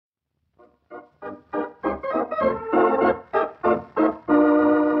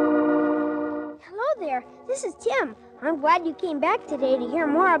This is Tim. I'm glad you came back today to hear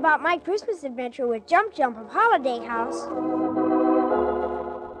more about my Christmas adventure with Jump Jump of Holiday House.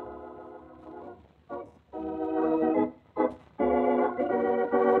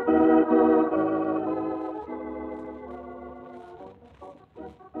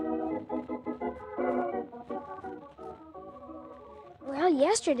 Well,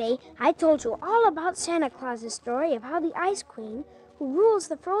 yesterday I told you all about Santa Claus's story of how the Ice Queen, who rules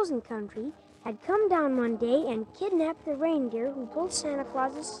the frozen country, had come down one day and kidnapped the reindeer who pulled Santa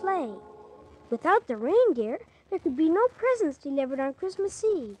Claus's sleigh. Without the reindeer, there could be no presents delivered on Christmas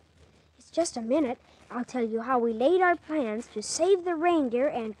Eve. It's just a minute. I'll tell you how we laid our plans to save the reindeer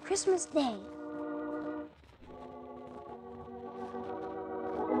and Christmas Day.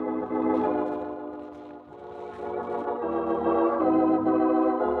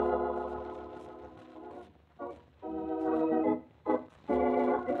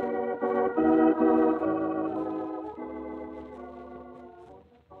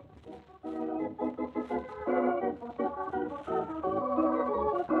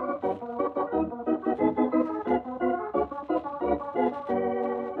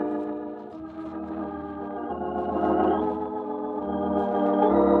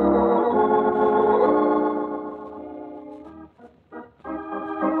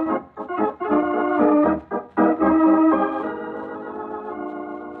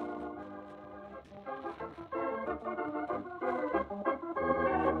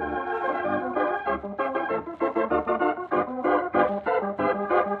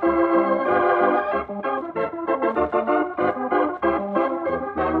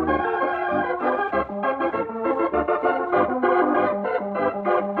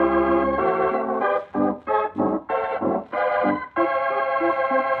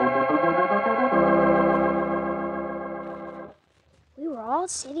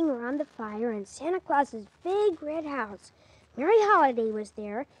 Sitting around the fire in Santa Claus's big red house. Merry Holiday was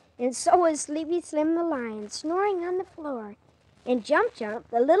there, and so was Sleepy Slim the lion, snoring on the floor. And Jump Jump,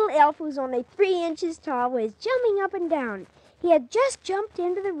 the little elf who's only 3 inches tall, was jumping up and down. He had just jumped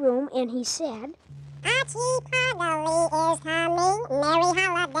into the room, and he said, Archie Poggly is coming. Merry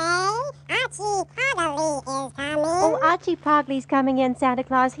Holiday. Archie Poggly is coming. Oh, Archie Poggly's coming in, Santa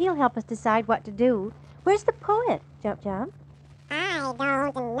Claus. He'll help us decide what to do. Where's the poet, Jump Jump? I don't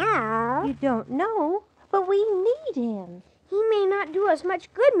know. You don't know? But we need him. He may not do us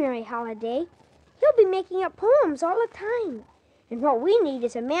much good, Merry Holiday. He'll be making up poems all the time. And what we need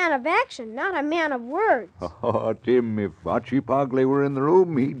is a man of action, not a man of words. Oh, Tim, if Archie Pogley were in the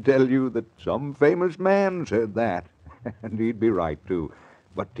room, he'd tell you that some famous man said that. And he'd be right, too.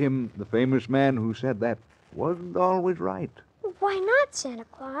 But, Tim, the famous man who said that wasn't always right. Why not, Santa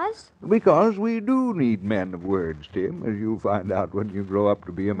Claus? Because we do need men of words, Tim, as you'll find out when you grow up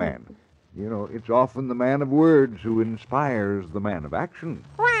to be a man. You know, it's often the man of words who inspires the man of action.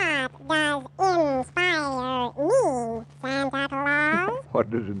 What does inspire mean, Santa Claus?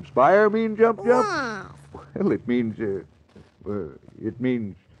 What does inspire mean, Jump Jump? Yes. Well, it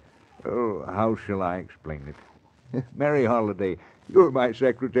means, how shall I explain it? Merry Holiday, you're my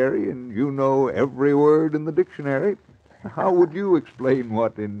secretary, and you know every word in the dictionary. How would you explain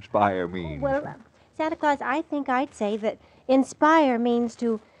what inspire means? Well, Santa Claus, I think I'd say that inspire means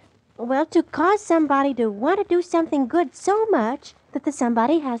to cause somebody to want to do something good so much that the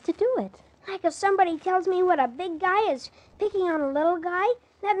somebody has to do it. Like if somebody tells me what a big guy is picking on a little guy,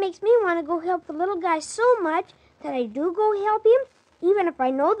 that makes me want to go help the little guy so much that I do go help him, even if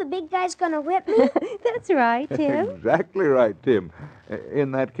I know the big guy's going to whip me. That's right, Tim. Exactly right, Tim.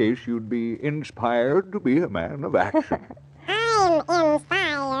 In that case, you'd be inspired to be a man of action. I'm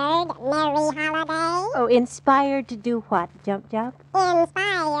inspired, Merry Holiday. Oh, inspired to do what, Jump Jump?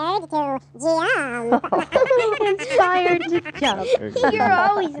 Inspired to jump. Inspired to jump. You're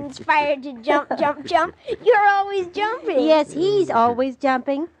always inspired to jump, jump, jump. You're always jumping. Yes, he's always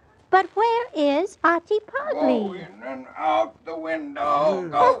jumping. But where is Archie Go Pogley? in and out the window.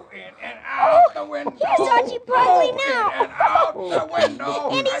 Go in and out the window. Here's Archie Pogley now. In and out the window.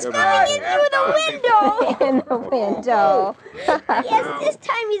 And he's coming in through the window. In the window. Yes, this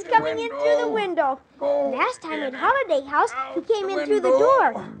time he's coming in through the window. Last time at Holiday House, he came in through the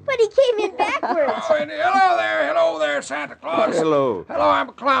door, but he came in backwards. Oh, and hello there, Santa Claus. Hello. Hello, I'm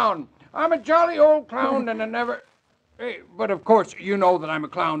a clown. I'm a jolly old clown, and I never... Hey, but of course, you know that I'm a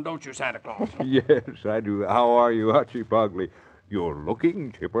clown, don't you, Santa Claus? Yes, I do. How are you, Archie Pogley? You're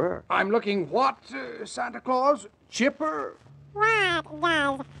looking chipper. I'm looking what, Santa Claus? Chipper?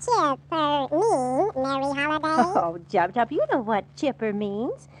 What does chipper mean, Merry Holiday? Oh, Jump Jump, you know what chipper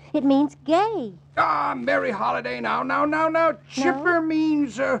means. It means gay. Ah, Merry Holiday now. Chipper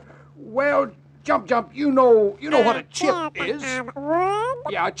means, Jump, Jump, you know what a chip Chip is. of wood?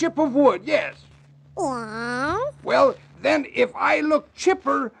 Yeah, a chip of wood, yes. Yes. Well, then if I look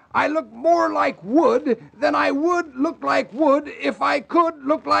chipper, I look more like wood than I would look like wood if I could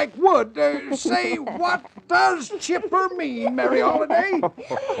look like wood. Say, what does chipper mean, Merry Holiday?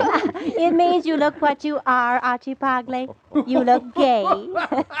 It means you look what you are, Archie-Pogley. You look gay.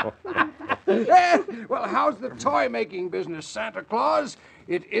 Well, how's the toy-making business, Santa Claus?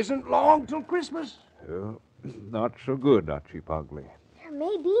 It isn't long till Christmas. Not so good, Archie-Pogley. There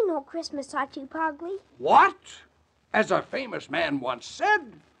may be no Christmas, Archie-Pogley. What? As a famous man once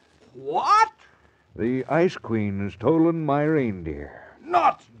said. What? The Ice Queen has stolen my reindeer.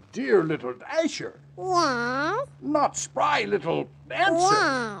 Not dear little Dasher. Yes. Not spry little Dancer.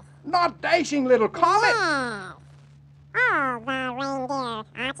 Yes. Not dashing little Comet. Yes. All the reindeers,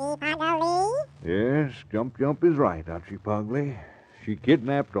 Archie-Pogley. Yes, Jump Jump is right, Archie-Pogley. She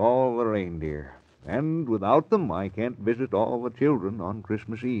kidnapped all the reindeer. And without them, I can't visit all the children on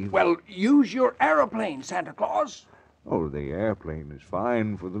Christmas Eve. Well, use your aeroplane, Santa Claus. Oh, the airplane is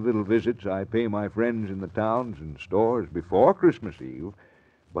fine for the little visits I pay my friends in the towns and stores before Christmas Eve.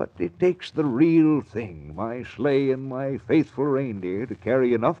 But it takes the real thing, my sleigh and my faithful reindeer, to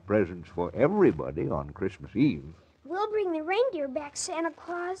carry enough presents for everybody on Christmas Eve. We'll bring the reindeer back, Santa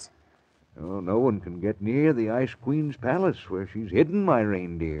Claus. Oh, no one can get near the Ice Queen's palace where she's hidden my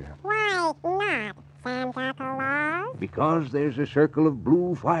reindeer. Why not, Santa Claus? Because there's a circle of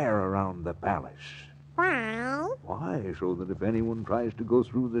blue fire around the palace. Why? Why? So that if anyone tries to go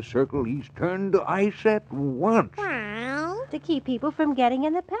through the circle, he's turned to ice at once. Why? To keep people from getting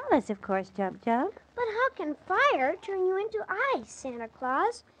in the palace, of course, Jump Jump. But how can fire turn you into ice, Santa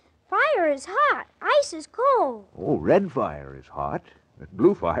Claus? Fire is hot. Ice is cold. Oh, red fire is hot.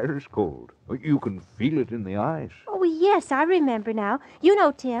 Blue fire is cold. You can feel it in the ice. Oh, yes, I remember now. You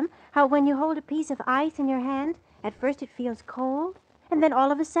know, Tim, how when you hold a piece of ice in your hand, at first it feels cold, and then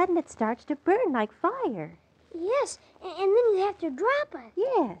all of a sudden it starts to burn like fire. Yes, and then you have to drop it.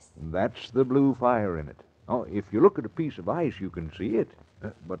 Yes. That's the blue fire in it. Oh, if you look at a piece of ice, you can see it.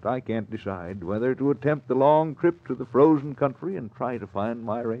 But I can't decide whether to attempt the long trip to the frozen country and try to find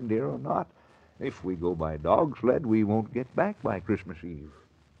my reindeer or not. If we go by dog sled, we won't get back by Christmas Eve.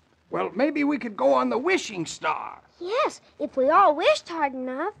 Well, maybe we could go on the wishing star. Yes, if we all wished hard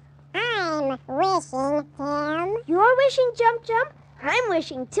enough. I'm wishing, Tim. You're wishing, Jump Jump? I'm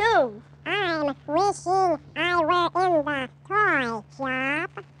wishing, too. I'm wishing I were in the toy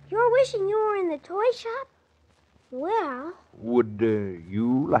shop. You're wishing you were in the toy shop? Well... Would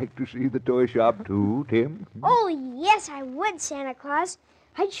you like to see the toy shop, too, Tim? Oh, yes, I would, Santa Claus.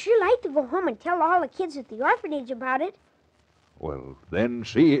 I'd sure like to go home and tell all the kids at the orphanage about it. Well, then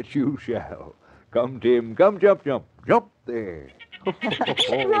see it you shall. Come, Tim. Come, Jump Jump. Jump there. Oh,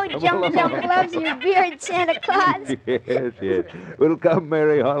 Jump Jump loves your beard, Santa Claus. Yes, yes. Well, come,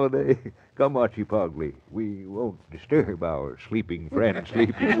 Merry Holiday. Come, Archie-Pogley. We won't disturb our sleeping friend,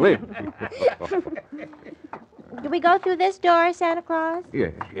 Sleepy Slim. Do we go through this door, Santa Claus?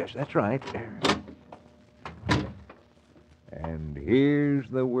 Yes, that's right. And here's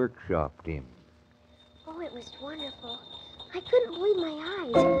the workshop, Tim. Oh, it was wonderful. I couldn't believe my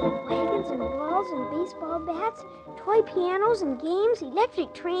eyes. Wagons and balls and baseball bats, toy pianos and games,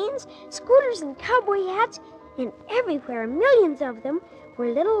 electric trains, scooters and cowboy hats, and everywhere, millions of them, were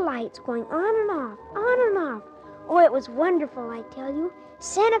little lights going on and off, on and off. Oh, it was wonderful, I tell you.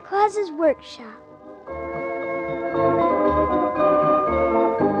 Santa Claus's workshop.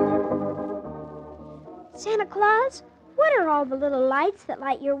 Santa Claus, what are all the little lights that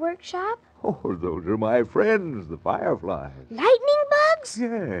light your workshop? Oh, those are my friends, the fireflies. Lightning bugs?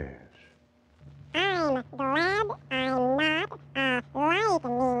 Yes. I'm glad I'm not a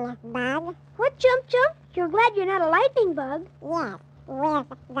lightning bug. What, Jump Jump? You're glad you're not a lightning bug? Yes, with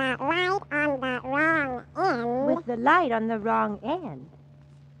the light on the wrong end. With the light on the wrong end.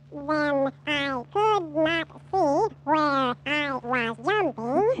 Then I could not see where I was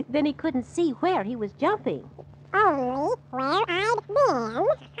jumping, Then he couldn't see where he was jumping. only where I'd been.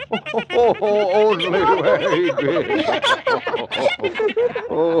 Only where he'd been.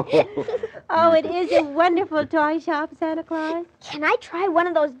 Oh, it is a wonderful toy shop, Santa Claus. Can I try one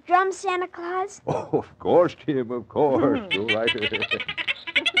of those drums, Santa Claus? Oh, of course, Tim, of course. Go right ahead.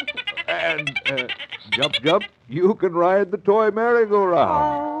 And, Jump Jump, you can ride the toy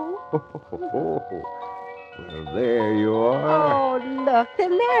merry-go-round. Well, there you are. Oh, look, the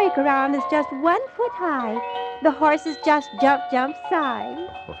merry-go-round is just 1 foot high. The horses just jump side.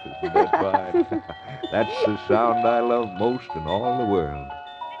 Oh, isn't that fine? That's the sound I love most in all the world.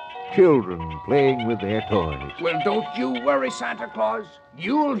 children playing with their toys. Well, don't you worry, Santa Claus.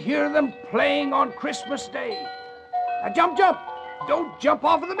 You'll hear them playing on Christmas Day. Jump, jump. Don't jump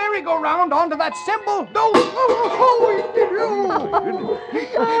off of the merry-go-round onto that cymbal. Don't. Oh,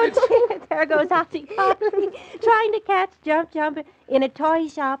 there goes Auntie Polly. Trying to catch Jump in a toy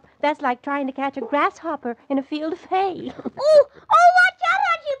shop, that's like trying to catch a grasshopper in a field of hay. Oh, watch out,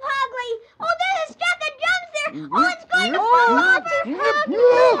 Archie Pogley! Oh, there's a stack of drums there! Oh, it's going to fall off!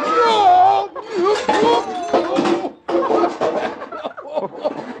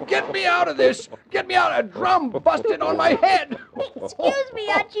 Get me out of this. Get me out. A drum busted on my head. Excuse me,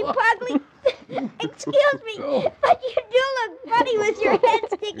 Archie Pogley. Excuse me, but you do look funny with your head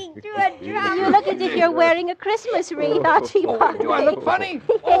sticking through a drum. You look as if you're wearing a Christmas wreath, Archie Polly. Do I look funny?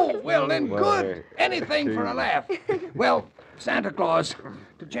 Oh, well, then good. Anything for a laugh. Well, Santa Claus,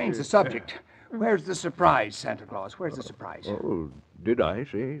 to change the subject, where's the surprise, Santa Claus? Where's the surprise? Oh, did I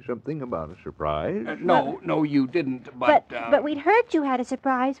say something about a surprise? No, you didn't, but... But we'd heard you had a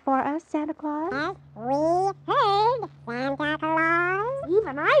surprise for us, Santa Claus. Yes, we heard Santa Claus.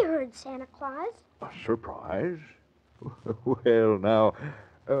 Even I heard Santa Claus. A surprise? Well, now,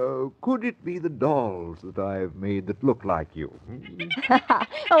 could it be the dolls that I've made that look like you?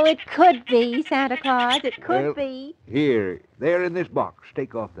 Oh, it could be, Santa Claus. It could Well, be. Here, they're in this box.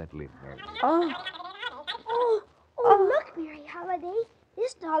 Take off that lid, Mary. Oh, Oh, look, Mary Holiday.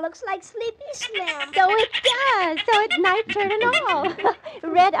 This doll looks like Sleepy Slim. so it does. So it's nightshirt and all.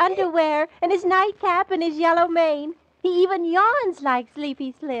 Red underwear and his nightcap and his yellow mane. He even yawns like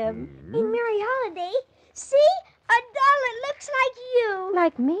Sleepy Slim. Hey, Mary Holiday, see? A doll that looks like you.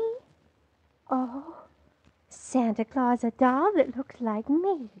 Like me? Oh, Santa Claus, a doll that looks like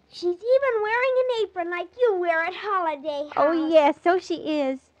me. She's even wearing an apron like you wear at Holiday House. Oh, yes, so she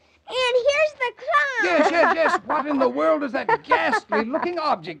is. And here's the clown. Yes. What in the world is that ghastly-looking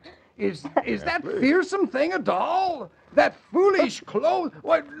object? Is that fearsome thing a doll? That foolish clothes?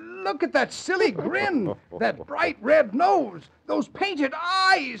 Why, look at that silly grin, that bright red nose, those painted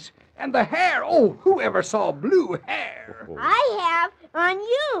eyes, and the hair. Oh, who ever saw blue hair? I have on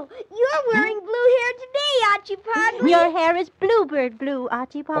you. You're wearing blue hair today, Archie Pogley. Your hair is bluebird blue,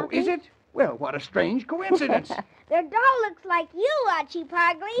 Archie Pogley. Oh, is it? Well, what a strange coincidence. Their doll looks like you, Archie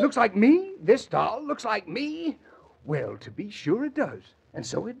Pogley. Looks like me? This doll looks like me? Well, to be sure it does. And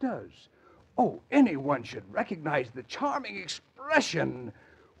so it does. Oh, anyone should recognize the charming expression.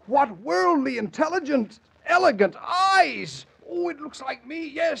 What worldly, intelligent, elegant eyes. Oh, it looks like me.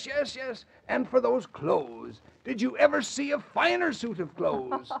 Yes. And for those clothes. Did you ever see a finer suit of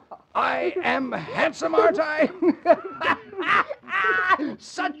clothes? I am handsome, aren't I?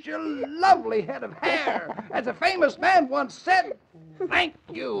 Such a lovely head of hair. As a famous man once said, thank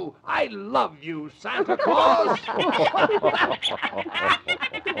you. I love you, Santa Claus.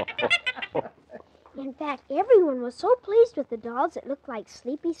 In fact, everyone was so pleased with the dolls that looked like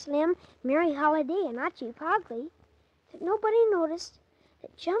Sleepy Slim, Mary Holiday, and Archie Pogley that nobody noticed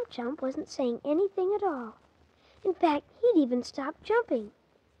that Jump wasn't saying anything at all. In fact, he'd even stopped jumping.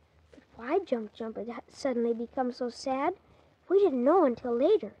 But why Jump had suddenly become so sad, we didn't know until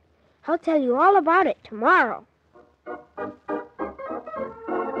later. I'll tell you all about it tomorrow.